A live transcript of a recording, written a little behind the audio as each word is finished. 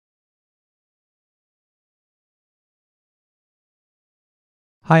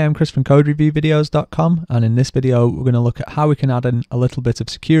Hi, I'm Chris from CodeReviewVideos.com, and in this video we're going to look at how we can add in a little bit of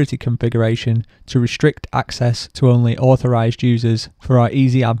security configuration to restrict access to only authorized users for our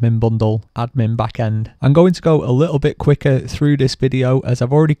EasyAdminBundle admin backend. I'm going to go a little bit quicker through this video as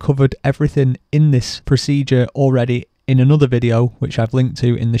I've already covered everything in this procedure already in another video which I've linked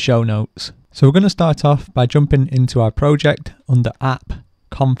to in the show notes. So we're going to start off by jumping into our project under app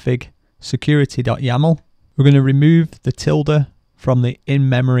config security.yaml. We're going to remove the tilde from the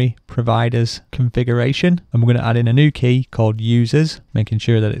in-memory providers configuration, and we're going to add in a new key called users, making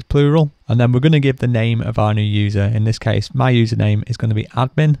sure that it's plural, and then we're going to give the name of our new user. In this case, my username is going to be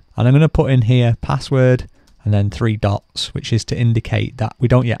admin, and I'm going to put in here password and then 3 dots, which is to indicate that we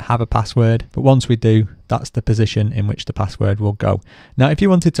don't yet have a password, but once we do, that's the position in which the password will go. Now, if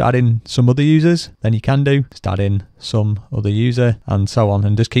you wanted to add in some other users, then you can do, just add in some other user and so on,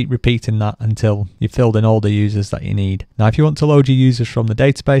 and just keep repeating that until you've filled in all the users that you need. Now, if you want to load your users from the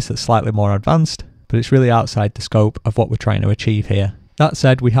database, that's slightly more advanced, but it's really outside the scope of what we're trying to achieve here. That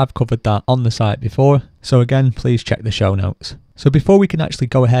said, we have covered that on the site before, so again, please check the show notes. So before we can actually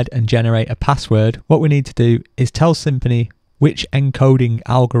go ahead and generate a password, what we need to do is tell Symfony which encoding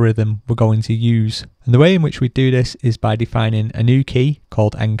algorithm we're going to use. And the way in which we do this is by defining a new key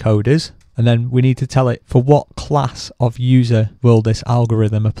called encoders, and then we need to tell it for what class of user will this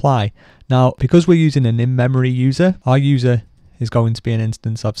algorithm apply. Now, because we're using an in-memory user, our user is going to be an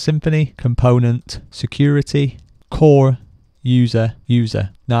instance of Symfony, component, security, core, user.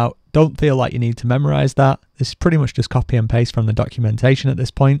 Now, don't feel like you need to memorize that. This is pretty much just copy and paste from the documentation at this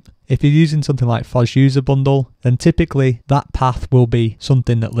point. If you're using something like FOSUserBundle, then typically that path will be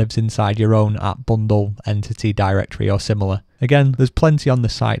something that lives inside your own app bundle entity directory or similar. Again, there's plenty on the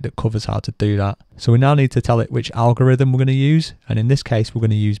site that covers how to do that. So we now need to tell it which algorithm we're going to use, and in this case we're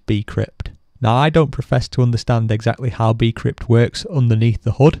going to use bcrypt. Now, I don't profess to understand exactly how bcrypt works underneath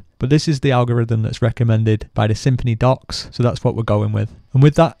the hood, but this is the algorithm that's recommended by the Symfony docs, so that's what we're going with. And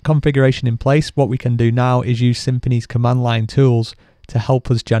with that configuration in place, what we can do now is use Symfony's command line tools to help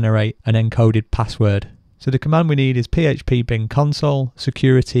us generate an encoded password. So the command we need is php bin console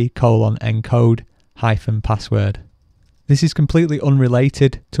security:encode -password. This is completely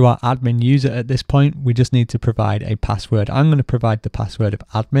unrelated to our admin user at this point. We just need to provide a password. I'm going to provide the password of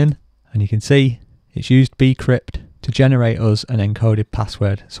admin, and you can see it's used bcrypt to generate us an encoded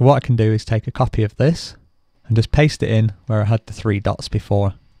password. So what I can do is take a copy of this and just paste it in where I had the 3 dots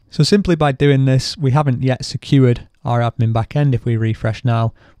before. So simply by doing this, we haven't yet secured our admin backend. If we refresh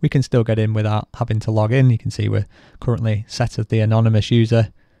now, we can still get in without having to log in. You can see we're currently set as the anonymous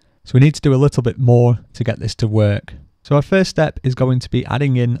user. So we need to do a little bit more to get this to work. So our first step is going to be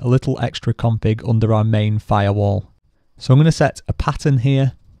adding in a little extra config under our main firewall. So I'm going to set a pattern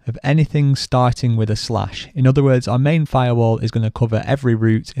here of anything starting with a slash. In other words, our main firewall is going to cover every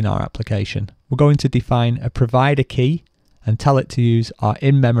route in our application. We're going to define a provider key and tell it to use our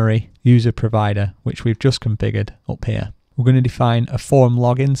in-memory user provider, which we've just configured up here. We're going to define a form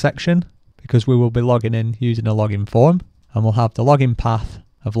login section because we will be logging in using a login form, and we'll have the login path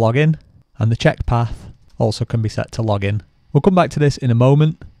of login, and the check path also can be set to login. We'll come back to this in a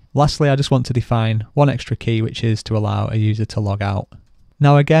moment. Lastly, I just want to define one extra key, which is to allow a user to log out.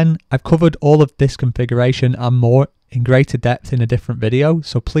 Now again, I've covered all of this configuration and more in greater depth in a different video,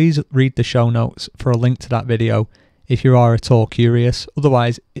 so please read the show notes for a link to that video if you are at all curious.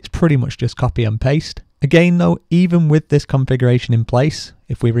 Otherwise, it's pretty much just copy and paste. Again though, even with this configuration in place,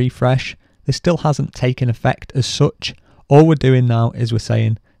 if we refresh, this still hasn't taken effect as such. All we're doing now is we're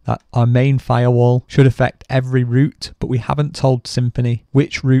saying that our main firewall should affect every route, but we haven't told Symfony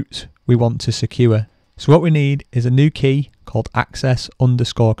which route we want to secure. So what we need is a new key called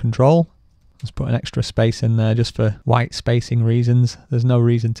access_control. Let's put an extra space in there just for white spacing reasons. There's no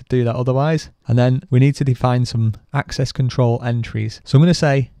reason to do that otherwise. And then we need to define some access control entries. So I'm going to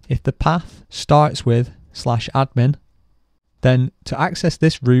say if the path starts with /admin, then to access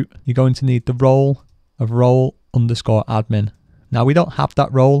this route, you're going to need the role of role_admin. Now we don't have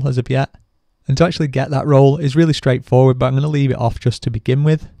that role as of yet. And to actually get that role is really straightforward, but I'm going to leave it off just to begin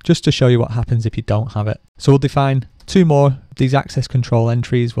with, just to show you what happens if you don't have it. So we'll define 2 more of these access control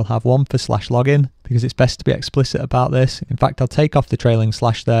entries. We'll have one for /login because it's best to be explicit about this. In fact, I'll take off the trailing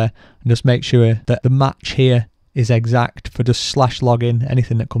slash there and just make sure that the match here is exact for just /login.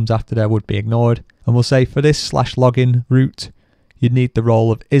 Anything that comes after there would be ignored. And we'll say for this /login route, you'd need the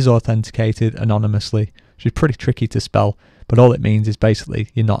role of is authenticated anonymously, which is pretty tricky to spell, but all it means is basically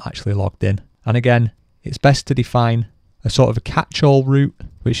you're not actually logged in. And again, it's best to define a sort of a catch-all route,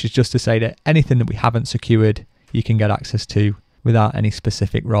 which is just to say that anything that we haven't secured, you can get access to without any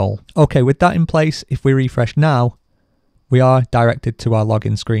specific role. Okay, with that in place, if we refresh now, we are directed to our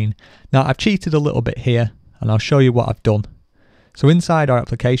login screen. Now I've cheated a little bit here and I'll show you what I've done. So inside our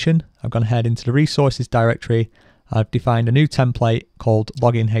application, I've gone ahead into the resources directory. I've defined a new template called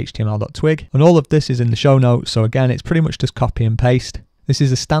login.html.twig, and all of this is in the show notes. So again, it's pretty much just copy and paste. This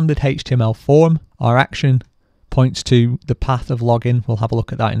is a standard HTML form. Our action points to the path of login. We'll have a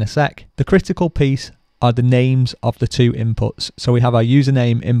look at that in a sec. The critical piece are the names of the two inputs. So we have our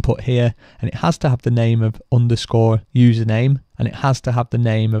username input here, and it has to have the name of underscore username, and it has to have the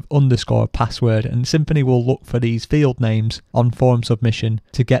name of underscore password, and Symfony will look for these field names on form submission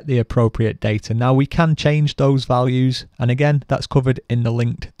to get the appropriate data. Now we can change those values, and again, that's covered in the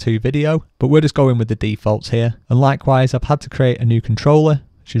linked to video, but we're just going with the defaults here. And likewise, I've had to create a new controller,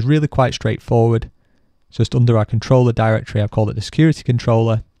 which is really quite straightforward. Just under our controller directory, I've called it the security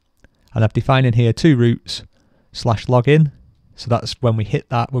controller, and I've defined in here two routes /login. So that's when we hit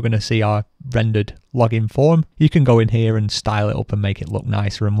that, we're going to see our rendered login form. You can go in here and style it up and make it look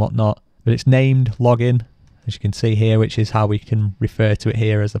nicer and whatnot, but it's named login, as you can see here, which is how we can refer to it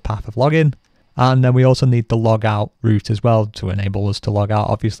here as the path of login. And then we also need the logout route as well to enable us to log out,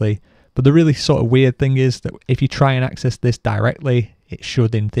 obviously. But the really sort of weird thing is that if you try and access this directly, it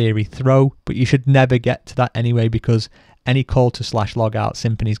should in theory throw, but you should never get to that anyway, because any call to /logout,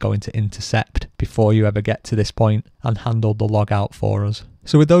 Symfony is going to intercept before you ever get to this point and handle the logout for us.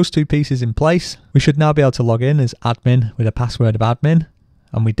 So with those two pieces in place, we should now be able to log in as admin with a password of admin.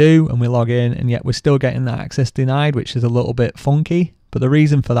 And we do, and we log in, and yet we're still getting that access denied, which is a little bit funky. But the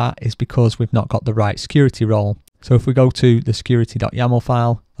reason for that is because we've not got the right security role. So if we go to the security.yaml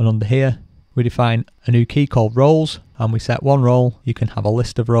file, and under here, we define a new key called roles, and we set one role. You can have a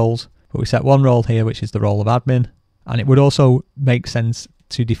list of roles, but we set one role here, which is the role of admin. And it would also make sense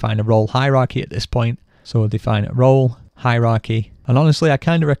to define a role hierarchy at this point. So we'll define a role hierarchy. And honestly, I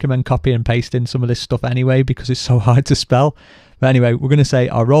kind of recommend copy and pasting some of this stuff anyway, because it's so hard to spell. But anyway, we're going to say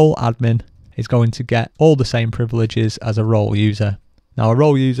our role admin is going to get all the same privileges as a role user. Now, a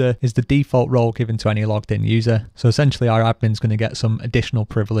role user is the default role given to any logged in user. So essentially our admin is going to get some additional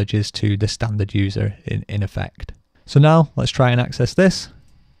privileges to the standard user in effect. So now let's try and access this.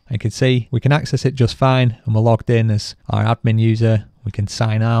 You can see we can access it just fine, and we're logged in as our admin user. We can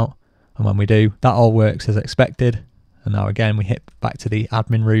sign out, and when we do, that all works as expected. And now again, we hit back to the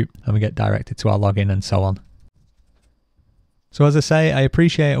admin route and we get directed to our login and so on. So as I say, I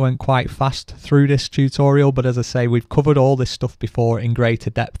appreciate it went quite fast through this tutorial, but as I say, we've covered all this stuff before in greater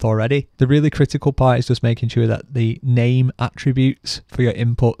depth already. The really critical part is just making sure that the name attributes for your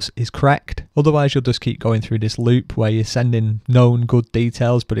inputs is correct. Otherwise, you'll just keep going through this loop where you're sending known good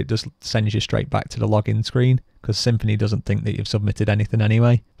details, but it just sends you straight back to the login screen because Symfony doesn't think that you've submitted anything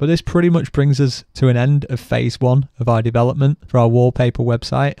anyway. But this pretty much brings us to an end of phase 1 of our development for our wallpaper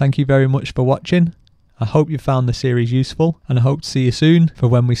website. Thank you very much for watching. I hope you found the series useful, and I hope to see you soon for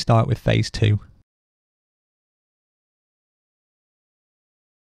when we start with phase 2.